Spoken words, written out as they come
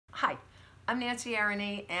I'm Nancy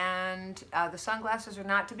Aronie, and the sunglasses are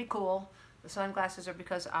not to be cool. The sunglasses are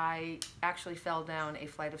because I actually fell down a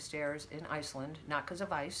flight of stairs in Iceland, not because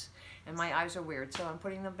of ice, and my eyes are weird, so I'm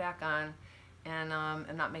putting them back on, and I'm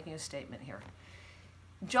not making a statement here.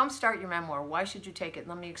 Jumpstart your memoir. Why should you take it?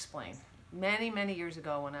 Let me explain. Many years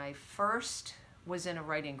ago, when I first was in a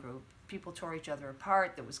writing group, people tore each other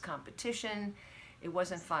apart. There was competition. It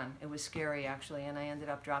wasn't fun. It was scary, actually, and I ended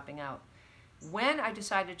up dropping out. When I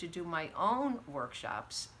decided to do my own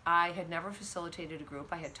workshops, I had never facilitated a group.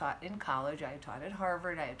 I had taught in college, I had taught at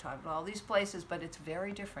Harvard, I had taught at all these places, but it's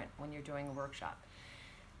very different when you're doing a workshop.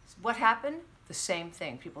 What happened? The same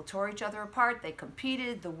thing. People tore each other apart, they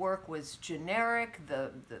competed, the work was generic,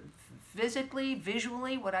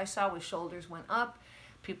 visually, what I saw was shoulders went up,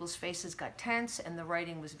 people's faces got tense, and the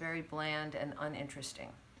writing was very bland and uninteresting.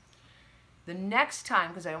 The next time,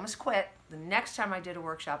 because I almost quit, the next time I did a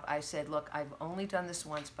workshop, I said, look, I've only done this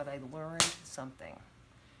once, but I learned something.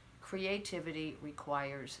 Creativity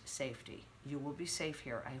requires safety. You will be safe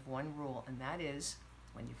here. I have one rule, and that is,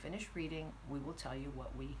 when you finish reading, we will tell you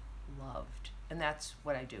what we loved. And that's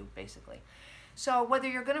what I do, basically. So whether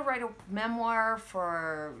you're going to write a memoir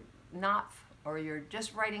or you're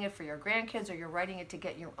just writing it for your grandkids, or you're writing it to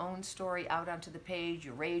get your own story out onto the page,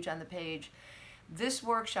 your rage on the page, this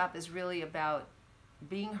workshop is really about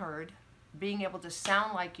being heard, being able to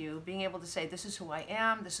sound like you, being able to say, this is who I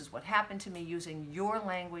am, this is what happened to me, using your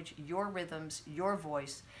language, your rhythms, your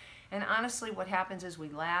voice. And honestly, what happens is we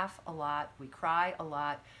laugh a lot, we cry a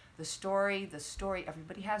lot. The story,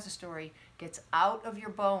 everybody has a story, gets out of your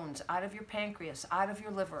bones, out of your pancreas, out of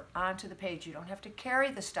your liver, onto the page. You don't have to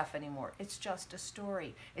carry the stuff anymore. It's just a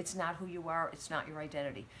story. It's not who you are, it's not your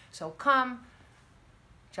identity. So come,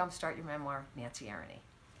 jumpstart your memoir, Nancy Aronie.